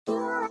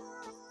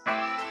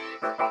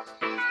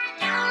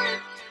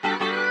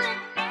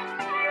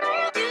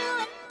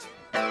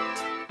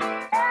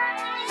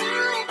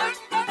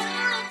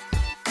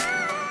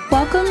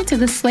to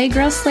the Slay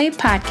Girl Slay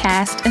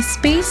podcast, a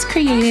space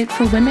created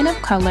for women of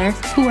color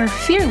who are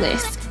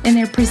fearless in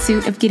their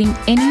pursuit of getting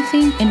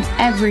anything and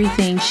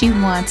everything she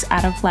wants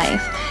out of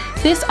life.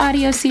 This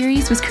audio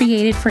series was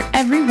created for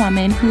every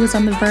woman who is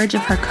on the verge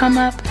of her come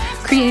up,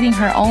 creating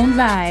her own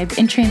vibe,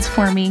 and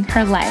transforming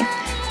her life.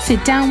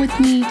 Sit down with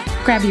me,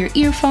 grab your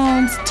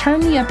earphones,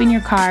 turn me up in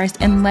your cars,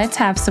 and let's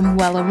have some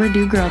well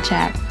overdue girl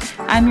chat.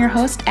 I'm your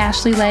host,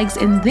 Ashley Legs,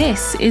 and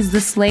this is the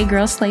Slay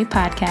Girl Slay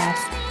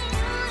podcast.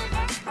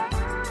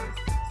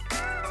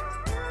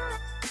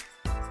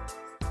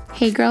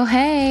 Hey girl,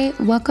 hey,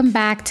 welcome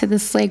back to the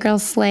Slay Girl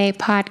Slay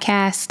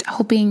podcast.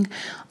 Hoping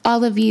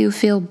all of you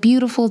feel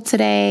beautiful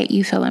today,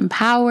 you feel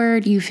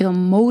empowered, you feel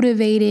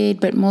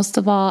motivated, but most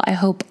of all, I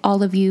hope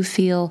all of you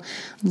feel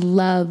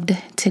loved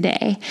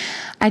today.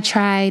 I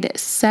tried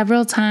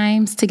several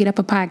times to get up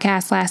a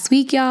podcast last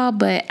week, y'all,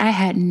 but I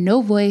had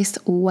no voice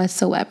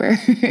whatsoever.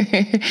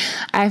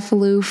 I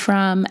flew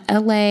from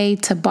LA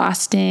to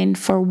Boston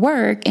for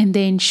work and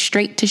then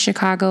straight to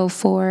Chicago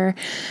for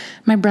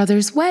my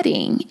brother's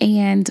wedding.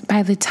 And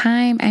by the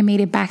time I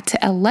made it back to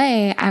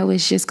LA, I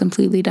was just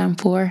completely done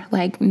for.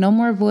 Like, no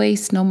more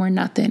voice, no more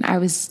nothing.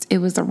 It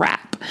was a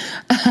wrap.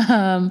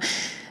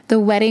 The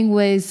wedding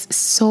was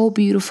so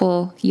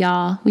beautiful,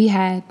 y'all. We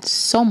had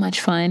so much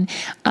fun.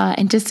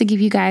 And just to give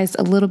you guys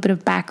a little bit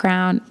of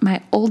background,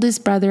 my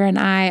oldest brother and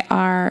I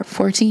are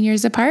 14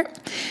 years apart.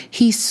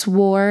 He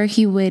swore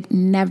he would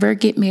never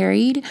get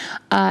married.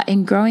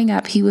 And growing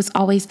up, he was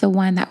always the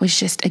one that was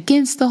just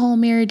against the whole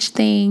marriage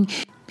thing.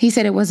 He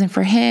said it wasn't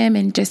for him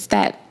and just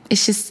that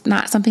it's just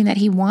not something that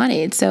he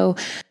wanted. So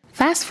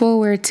fast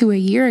forward to a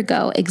year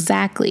ago,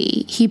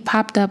 exactly, he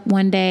popped up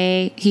one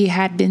day. He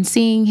had been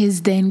seeing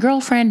his then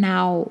girlfriend,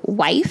 now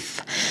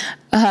wife,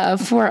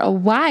 for a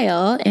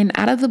while, and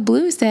out of the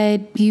blue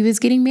said he was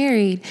getting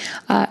married.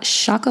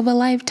 Shock of a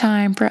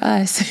lifetime for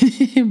us.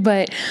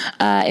 But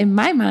in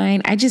my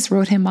mind, I just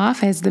wrote him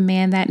off as the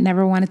man that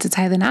never wanted to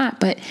tie the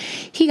knot. But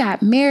he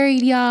got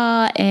married,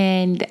 y'all,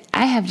 and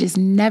I have just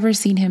never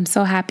seen him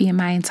so happy in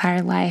my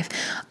entire life.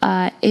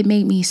 It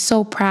made me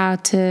so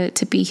proud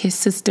to be his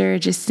sister,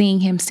 just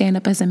seeing him stand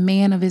up as a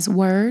man of his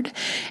word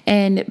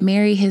and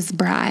marry his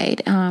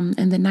bride.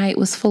 And the night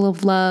was full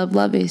of love.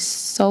 Love is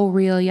so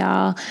real,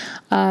 y'all.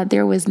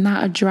 There was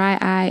not a dry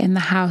eye in the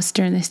house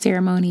during the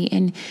ceremony.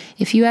 And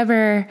if you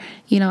ever,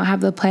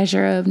 have the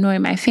pleasure of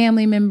knowing my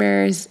family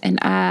members we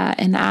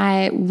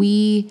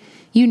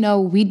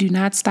do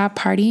not stop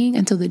partying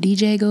until the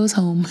DJ goes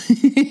home.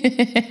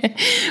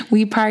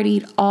 We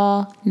partied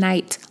all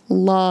night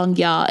long,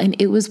 y'all. And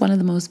it was one of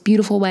the most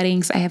beautiful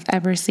weddings I have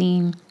ever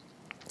seen.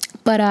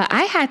 But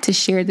I had to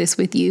share this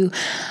with you.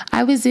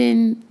 I was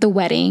in the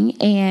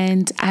wedding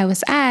and I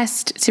was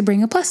asked to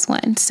bring a plus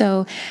one.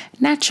 So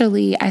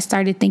naturally, I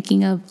started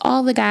thinking of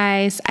all the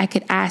guys I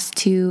could ask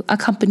to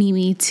accompany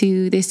me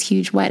to this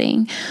huge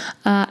wedding.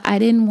 I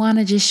didn't want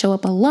to just show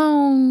up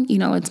alone.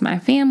 It's my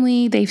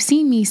family. They've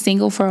seen me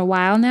single for a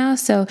while now.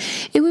 So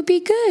it would be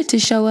good to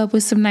show up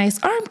with some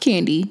nice arm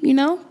candy,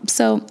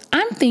 So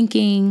I'm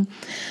thinking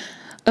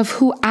of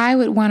who I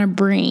would want to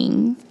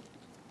bring,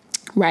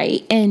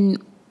 right?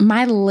 And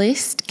my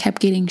list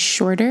kept getting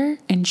shorter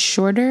and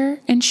shorter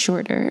and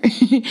shorter.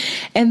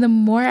 And the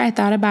more I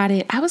thought about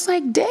it, I was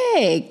like,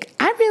 dang,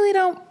 I really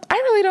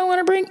don't want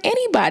to bring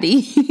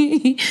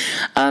anybody.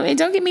 And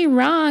don't get me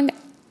wrong,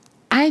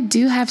 I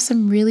do have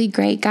some really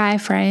great guy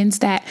friends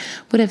that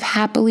would have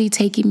happily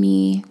taken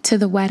me to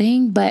the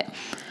wedding, but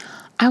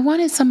I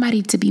wanted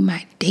somebody to be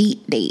my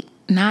date,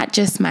 not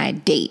just my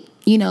date.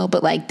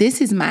 But like,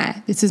 this is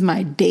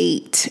my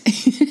date.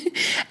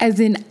 As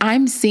in,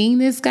 I'm seeing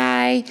this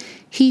guy,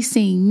 he's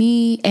seeing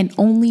me and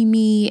only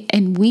me,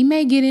 and we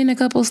may get in a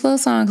couple slow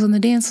songs on the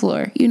dance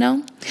floor,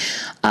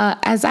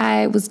 As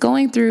I was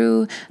going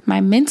through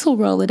my mental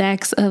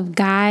Rolodex of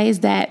guys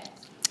that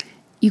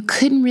you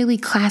couldn't really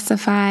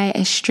classify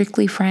as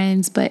strictly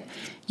friends, but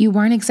you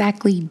weren't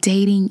exactly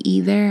dating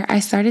either, I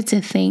started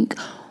to think,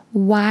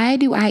 why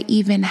do I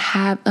even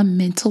have a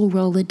mental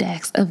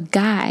Rolodex of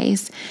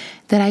guys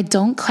that I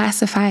don't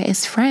classify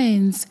as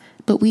friends,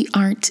 but we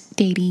aren't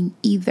dating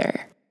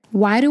either?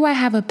 Why do I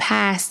have a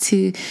pass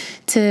to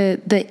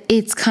the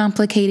it's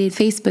complicated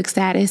Facebook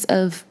status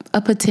of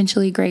a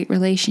potentially great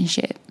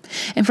relationship?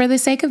 And for the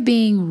sake of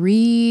being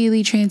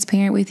really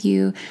transparent with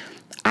you,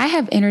 I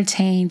have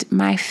entertained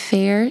my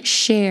fair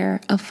share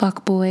of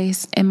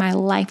fuckboys in my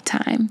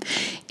lifetime.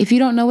 If you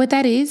don't know what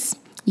that is,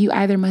 you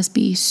either must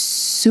be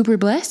super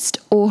blessed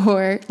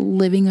or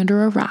living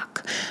under a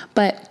rock.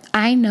 But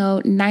I know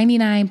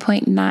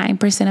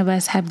 99.9% of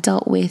us have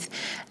dealt with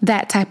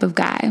that type of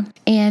guy.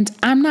 And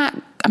I'm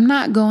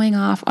not going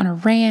off on a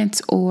rant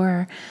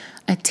or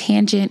a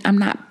tangent. I'm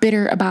not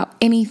bitter about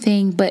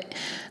anything, but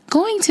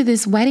going to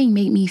this wedding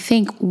made me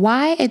think,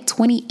 why at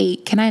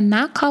 28 can I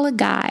not call a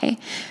guy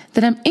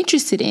that I'm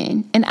interested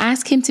in and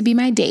ask him to be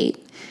my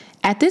date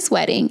at this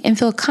wedding and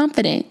feel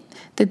confident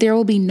that there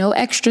will be no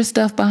extra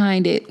stuff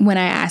behind it when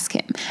I ask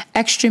him?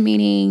 Extra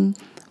meaning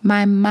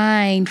my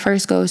mind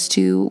first goes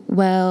to,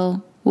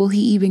 well, Will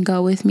he even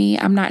go with me?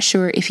 I'm not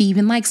sure if he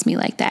even likes me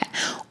like that.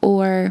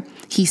 Or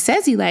he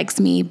says he likes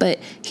me, but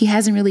he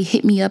hasn't really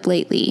hit me up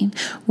lately.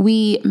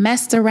 We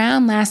messed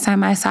around last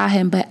time I saw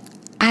him, but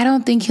I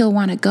don't think he'll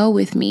want to go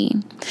with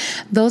me.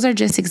 Those are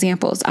just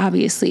examples,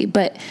 obviously,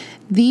 but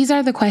these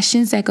are the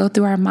questions that go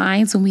through our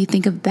minds when we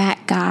think of that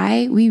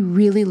guy we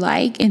really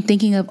like and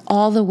thinking of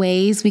all the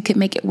ways we could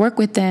make it work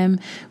with them,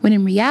 when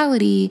in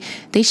reality,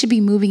 they should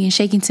be moving and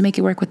shaking to make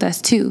it work with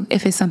us too,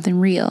 if it's something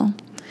real.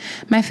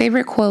 My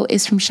favorite quote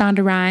is from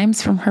Shonda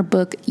Rhimes from her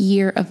book,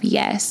 Year of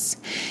Yes.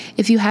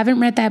 If you haven't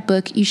read that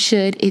book, you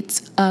should.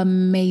 It's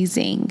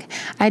amazing.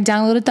 I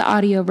downloaded the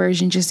audio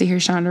version just to hear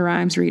Shonda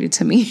Rhimes read it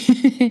to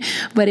me.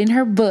 But in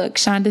her book,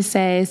 Shonda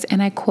says,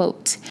 and I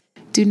quote,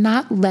 "Do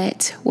not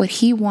let what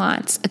he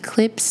wants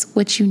eclipse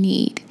what you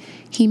need.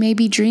 He may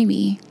be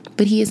dreamy,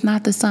 but he is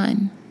not the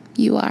sun.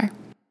 You are."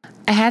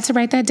 I had to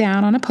write that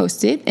down on a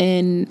Post-it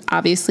and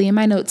obviously in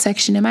my notes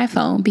section in my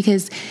phone,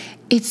 because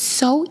it's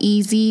so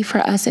easy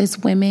for us as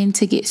women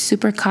to get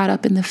super caught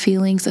up in the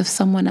feelings of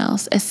someone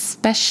else,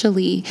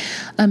 especially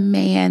a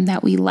man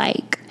that we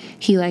like.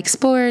 He likes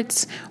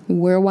sports.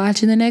 We're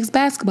watching the next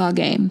basketball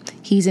game.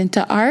 He's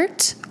into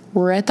art.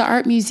 We're at the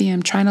art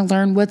museum trying to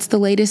learn what's the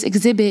latest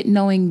exhibit,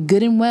 knowing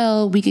good and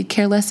well we could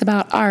care less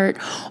about art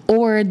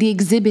or the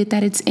exhibit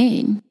that it's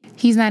in.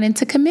 He's not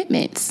into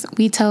commitments.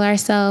 We tell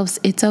ourselves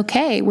it's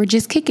okay. We're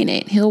just kicking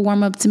it. He'll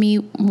warm up to me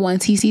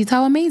once he sees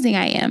how amazing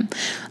I am.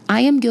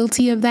 I am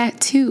guilty of that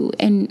too.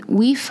 And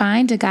we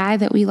find a guy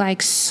that we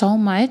like so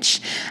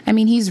much. I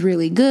mean, he's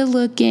really good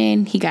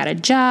looking. He got a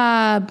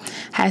job,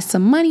 has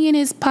some money in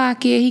his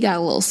pocket. He got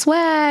a little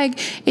swag.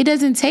 It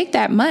doesn't take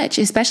that much,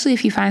 especially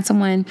if you find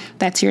someone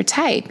that's your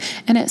type.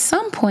 And at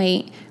some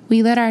point,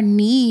 we let our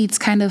needs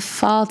kind of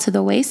fall to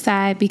the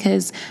wayside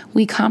because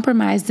we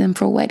compromise them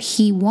for what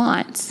he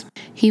wants.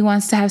 He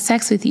wants to have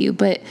sex with you,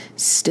 but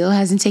still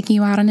hasn't taken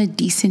you out on a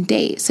decent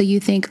date. So you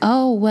think,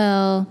 oh,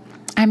 well,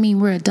 I mean,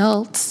 we're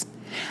adults.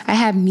 I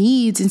have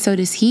needs and so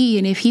does he.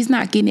 And if he's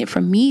not getting it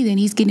from me, then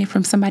he's getting it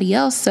from somebody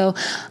else. So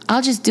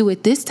I'll just do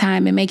it this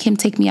time and make him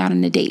take me out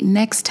on a date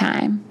next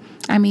time.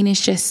 I mean,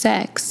 it's just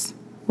sex,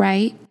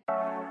 right?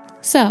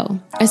 So,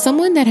 as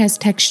someone that has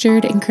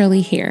textured and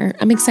curly hair,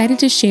 I'm excited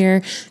to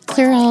share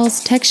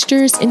Clairol's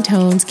Textures and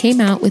Tones came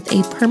out with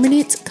a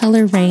permanent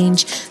color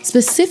range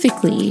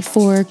specifically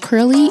for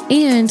curly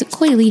and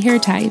coily hair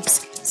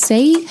types.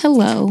 Say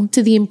hello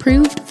to the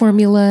improved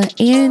formula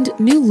and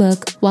new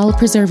look while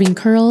preserving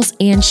curls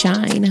and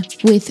shine.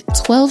 With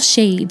 12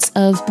 shades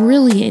of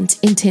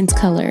brilliant intense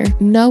color,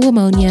 no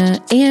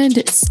ammonia,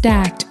 and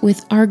stacked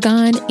with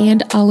argan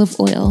and olive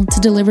oil to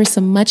deliver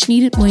some much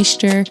needed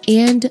moisture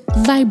and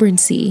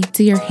vibrancy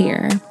to your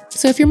hair.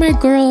 So if you're my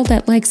girl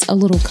that likes a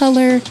little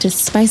color to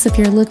spice up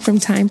your look from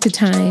time to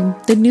time,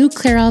 the new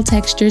Clairol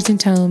Textures and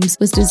Tones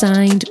was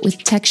designed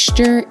with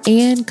texture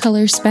and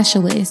color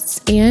specialists,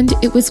 and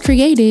it was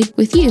created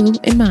with you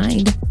in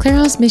mind.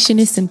 Clairol's mission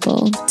is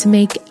simple: to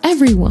make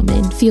every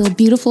woman feel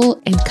beautiful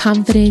and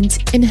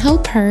confident and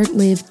help her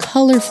live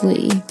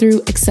colorfully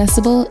through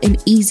accessible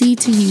and easy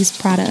to use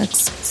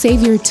products.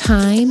 Save your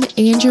time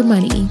and your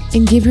money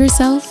and give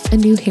yourself a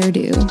new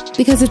hairdo,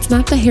 because it's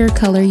not the hair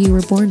color you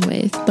were born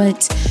with,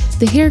 but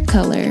the hair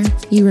color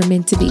you were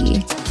meant to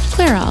be.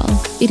 Clairol,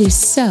 it is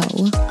so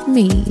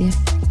me.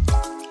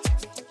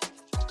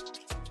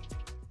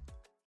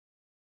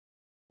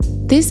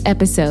 This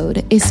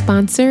episode is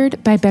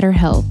sponsored by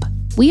BetterHelp.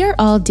 We are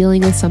all dealing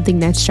with something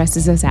that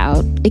stresses us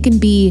out. It can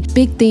be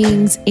big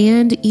things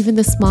and even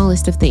the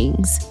smallest of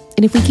things.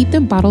 And if we keep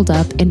them bottled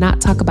up and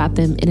not talk about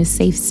them in a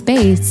safe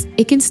space,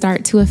 it can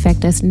start to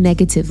affect us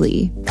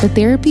negatively. But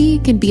therapy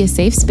can be a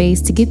safe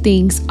space to get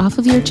things off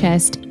of your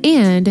chest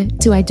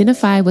and to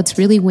identify what's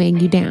really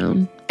weighing you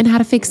down and how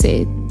to fix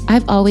it.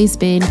 I've always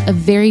been a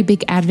very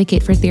big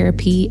advocate for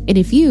therapy, and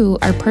if you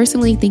are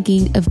personally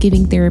thinking of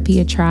giving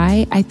therapy a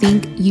try, I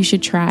think you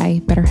should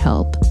try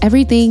BetterHelp.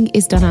 Everything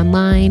is done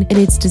online, and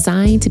it's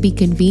designed to be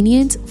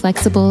convenient,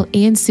 flexible,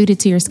 and suited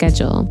to your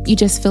schedule. You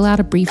just fill out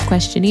a brief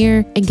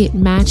questionnaire and get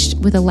matched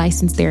with a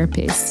licensed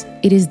therapist.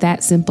 It is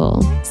that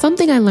simple.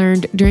 Something I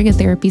learned during a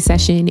therapy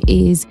session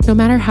is no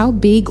matter how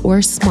big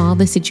or small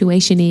the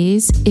situation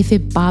is, if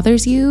it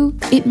bothers you,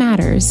 it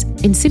matters.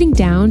 And sitting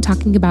down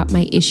talking about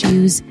my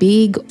issues,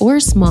 big or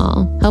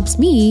small, helps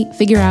me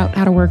figure out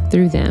how to work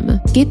through them.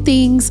 Get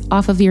things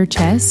off of your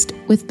chest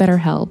with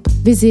BetterHelp.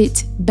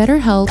 Visit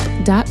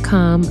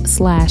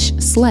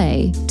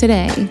betterhelp.com/slay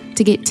today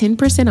to get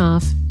 10%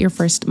 off your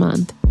first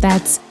month.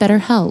 That's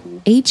BetterHelp,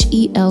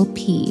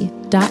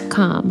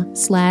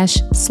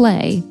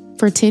 HELP.com/slay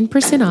for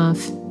 10%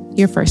 off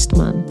your first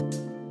month.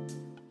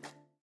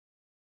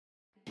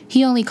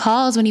 He only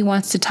calls when he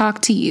wants to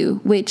talk to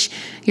you, which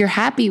you're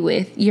happy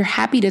with. You're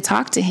happy to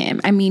talk to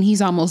him. I mean,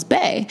 he's almost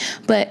bae.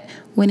 But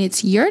when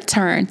it's your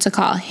turn to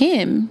call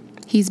him,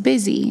 he's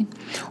busy.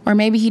 Or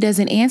maybe he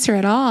doesn't answer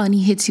at all and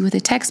he hits you with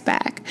a text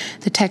back.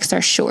 The texts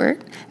are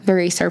short,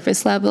 very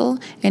surface level,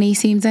 and he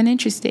seems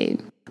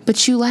uninterested.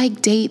 But you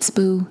like dates,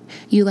 boo.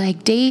 You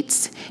like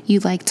dates.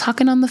 You like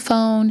talking on the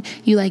phone.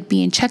 You like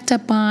being checked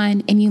up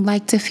on, and you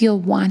like to feel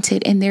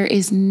wanted. And there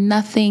is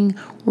nothing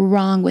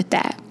wrong with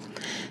that.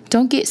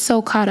 Don't get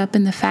so caught up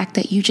in the fact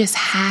that you just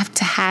have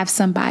to have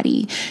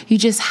somebody. You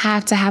just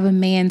have to have a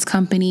man's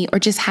company, or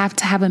just have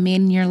to have a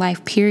man in your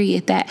life,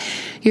 period, that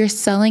you're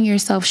selling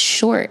yourself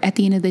short at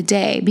the end of the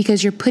day,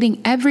 because you're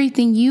putting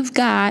everything you've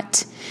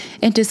got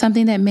into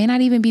something that may not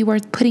even be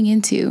worth putting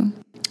into.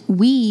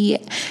 We,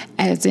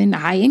 as in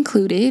I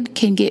included,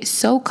 can get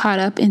so caught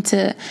up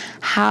into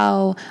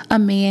how a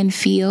man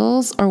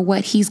feels or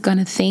what he's going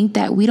to think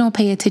that we don't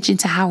pay attention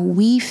to how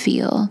we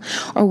feel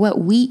or what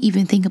we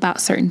even think about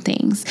certain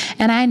things.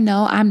 And I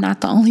know I'm not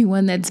the only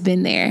one that's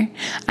been there.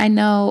 I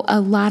know a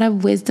lot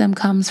of wisdom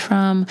comes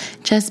from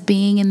just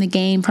being in the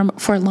game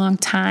for a long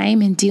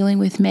time and dealing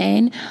with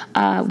men,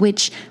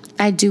 which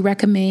I do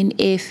recommend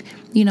if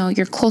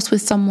you're close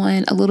with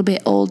someone a little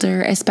bit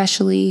older,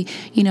 especially,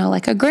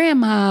 like a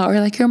grandma or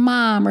like your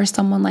mom or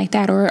someone like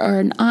that, or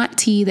an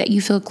auntie that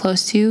you feel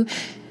close to.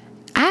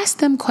 Ask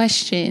them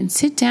questions,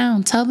 sit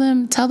down, tell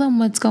them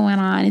what's going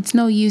on. It's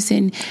no use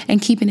in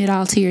keeping it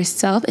all to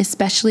yourself,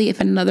 especially if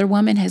another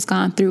woman has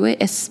gone through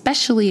it,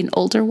 especially an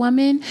older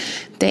woman.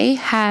 They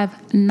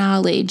have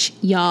knowledge,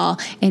 y'all,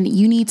 and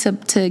you need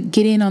to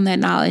get in on that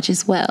knowledge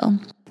as well.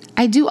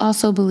 I do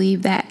also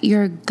believe that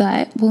your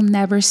gut will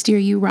never steer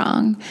you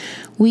wrong.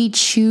 We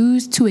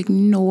choose to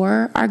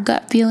ignore our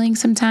gut feeling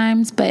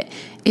sometimes, but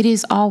it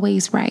is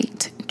always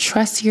right.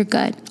 Trust your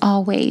gut,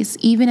 always.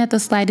 Even at the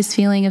slightest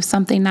feeling of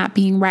something not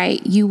being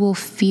right, you will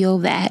feel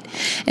that.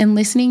 And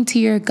listening to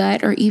your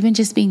gut, or even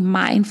just being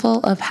mindful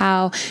of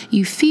how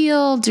you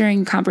feel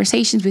during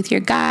conversations with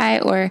your guy,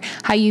 or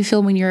how you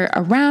feel when you're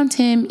around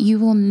him, you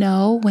will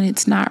know when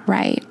it's not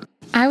right.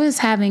 I was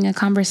having a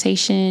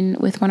conversation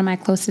with one of my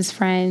closest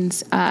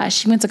friends.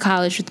 She went to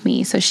college with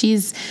me, so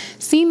she's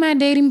seen my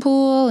dating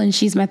pool, and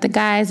she's met the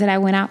guys that I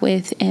went out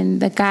with and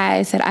the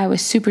guys that I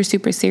was super,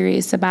 super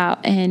serious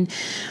about, and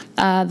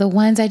the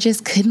ones I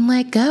just couldn't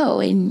let go.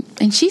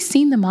 And she's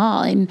seen them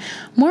all. And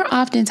more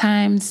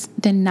oftentimes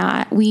than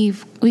not,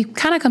 we've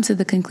kind of come to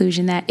the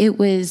conclusion that it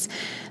was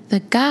the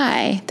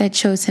guy that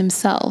chose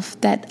himself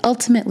that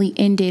ultimately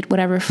ended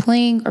whatever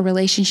fling or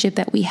relationship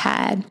that we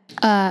had.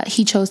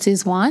 He chose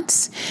his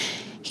wants,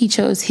 he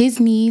chose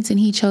his needs, and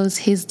he chose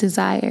his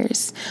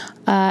desires.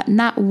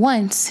 Not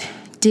once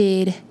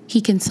did he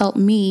consult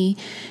me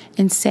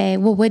and say,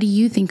 well, what do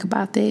you think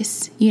about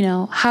this?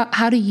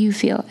 How do you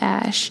feel,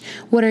 Ash?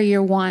 What are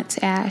your wants,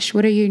 Ash?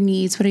 What are your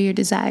needs? What are your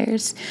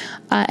desires?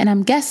 And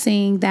I'm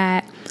guessing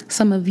that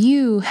some of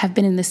you have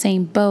been in the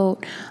same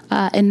boat,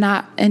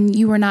 and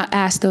you were not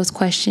asked those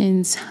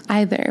questions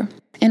either.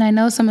 And I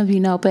know some of you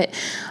know, but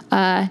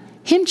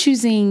him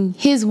choosing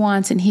his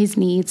wants and his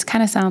needs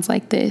kind of sounds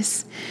like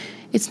this.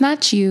 It's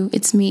not you,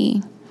 it's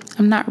me.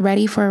 I'm not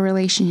ready for a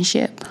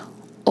relationship.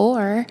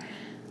 Or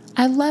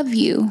I love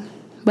you,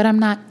 but I'm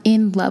not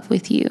in love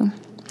with you.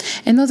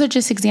 And those are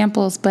just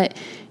examples, but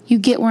you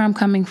get where I'm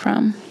coming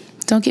from.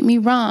 Don't get me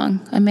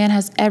wrong. A man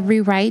has every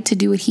right to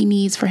do what he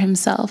needs for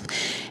himself,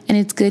 and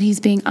it's good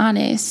he's being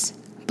honest.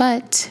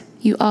 But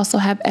you also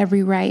have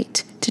every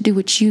right to do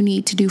what you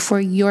need to do for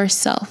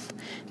yourself,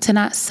 to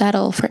not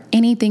settle for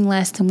anything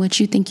less than what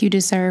you think you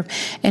deserve,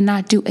 and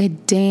not do a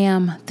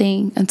damn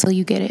thing until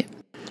you get it.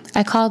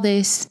 I call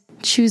this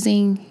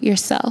choosing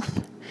yourself.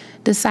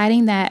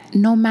 Deciding that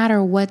no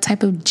matter what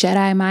type of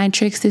Jedi mind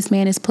tricks this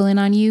man is pulling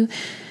on you,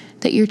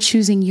 that you're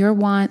choosing your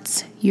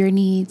wants, your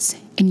needs,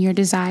 and your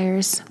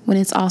desires when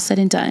it's all said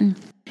and done.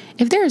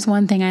 If there is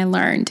one thing I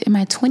learned in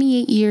my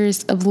 28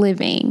 years of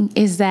living,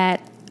 is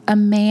that a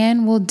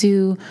man will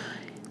do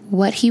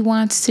what he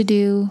wants to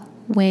do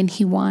when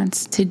he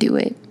wants to do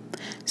it.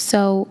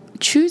 So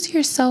choose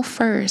yourself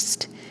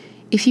first.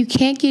 If you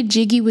can't get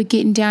jiggy with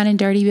getting down and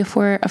dirty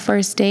before a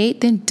first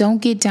date, then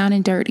don't get down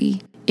and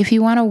dirty. If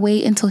you want to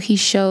wait until he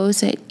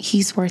shows that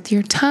he's worth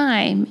your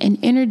time and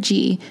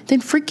energy,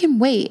 then freaking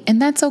wait,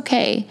 and that's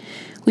okay.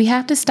 We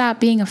have to stop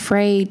being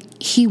afraid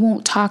he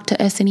won't talk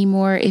to us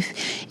anymore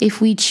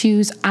if we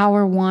choose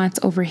our wants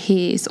over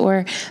his,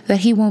 or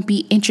that he won't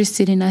be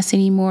interested in us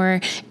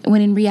anymore,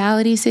 when in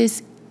reality,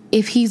 sis,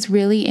 if he's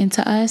really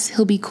into us,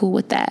 he'll be cool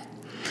with that.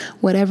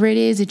 Whatever it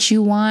is that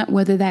you want,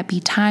 whether that be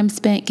time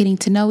spent getting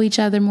to know each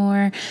other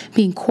more,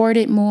 being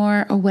courted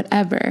more, or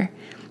whatever,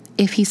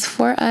 if he's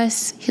for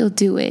us, he'll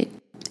do it,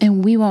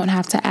 and we won't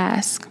have to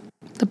ask.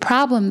 The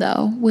problem,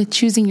 though, with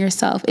choosing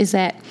yourself is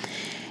that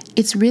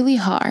it's really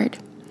hard.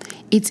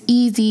 It's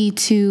easy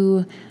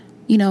to,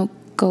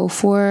 go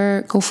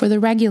for the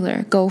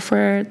regular, go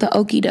for the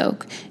okie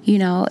doke.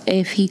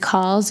 If he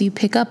calls, you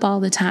pick up all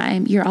the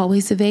time. You're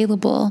always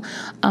available.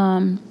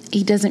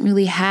 He doesn't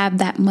really have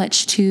that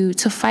much to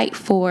fight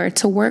for,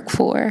 to work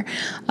for.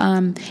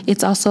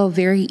 It's also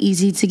very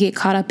easy to get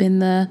caught up in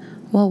the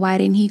Well, why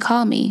didn't he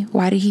call me?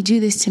 Why did he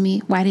do this to me?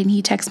 Why didn't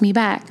he text me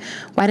back?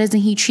 Why doesn't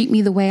he treat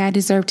me the way I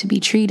deserve to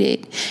be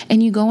treated?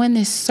 And you go in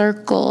this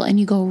circle and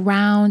you go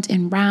round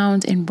and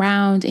round and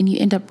round and you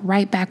end up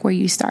right back where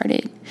you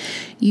started.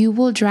 You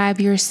will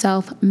drive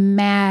yourself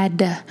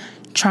mad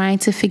trying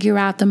to figure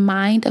out the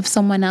mind of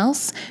someone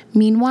else,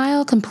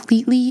 meanwhile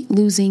completely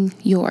losing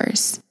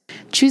yours.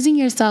 Choosing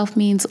yourself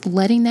means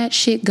letting that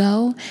shit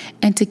go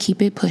and to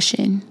keep it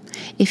pushing.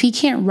 If he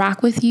can't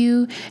rock with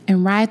you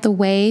and ride the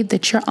wave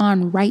that you're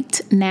on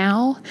right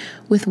now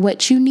with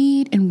what you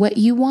need and what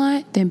you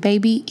want, then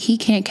baby, he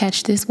can't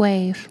catch this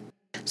wave.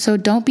 So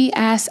don't be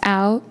ass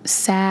out,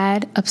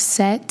 sad,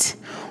 upset,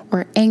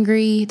 or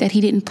angry that he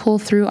didn't pull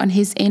through on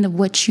his end of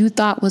what you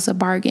thought was a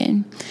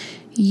bargain.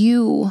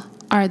 You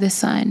are the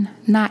son,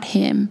 not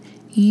him.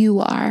 You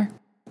are.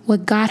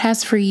 What God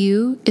has for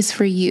you is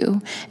for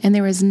you, and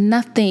there is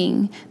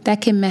nothing that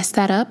can mess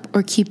that up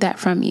or keep that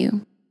from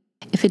you.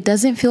 If it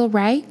doesn't feel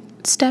right,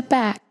 step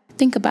back,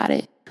 think about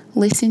it,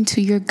 listen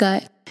to your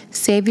gut,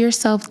 save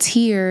yourself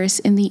tears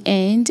in the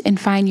end, and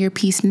find your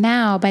peace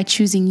now by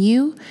choosing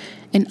you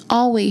and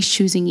always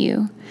choosing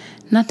you.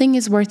 Nothing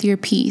is worth your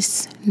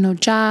peace. No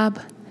job,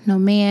 no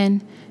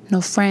man,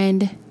 no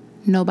friend,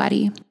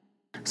 nobody.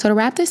 So to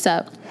wrap this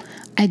up,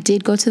 I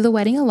did go to the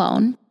wedding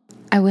alone.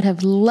 I would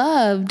have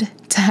loved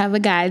to have a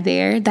guy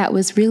there that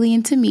was really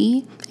into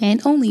me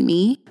and only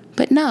me,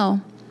 but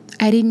no,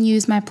 I didn't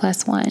use my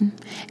 +1.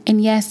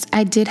 And yes,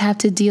 I did have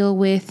to deal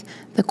with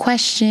the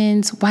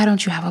questions. Why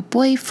don't you have a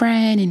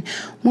boyfriend? And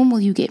when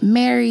will you get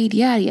married?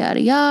 Yada, yada,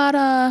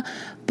 yada.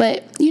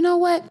 But you know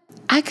what?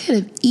 I could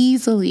have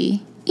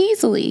easily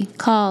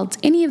called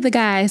any of the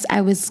guys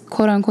I was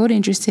quote unquote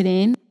interested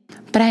in.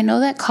 But I know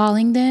that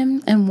calling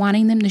them and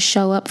wanting them to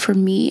show up for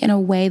me in a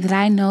way that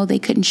I know they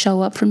couldn't show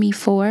up for me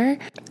for,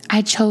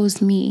 I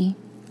chose me.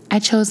 I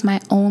chose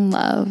my own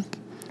love.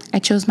 I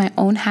chose my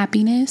own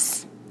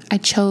happiness. I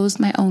chose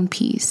my own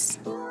peace.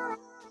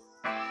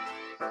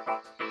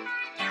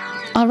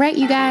 All right,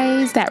 you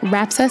guys, that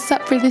wraps us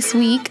up for this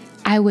week.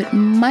 I would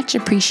much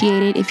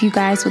appreciate it if you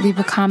guys would leave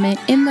a comment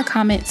in the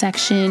comment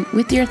section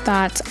with your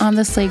thoughts on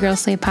the Slay Girl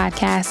Slay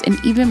podcast, and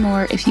even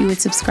more if you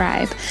would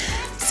subscribe.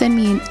 Send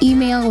me an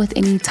email with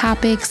any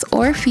topics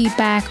or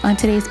feedback on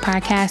today's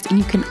podcast, and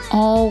you can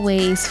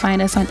always find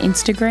us on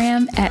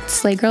Instagram at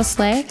Slay Girl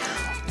Slay,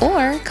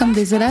 or come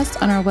visit us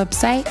on our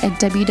website at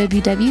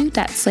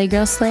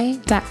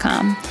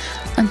www.slaygirlslay.com.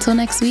 Until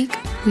next week,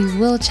 we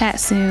will chat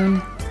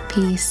soon.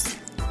 Peace.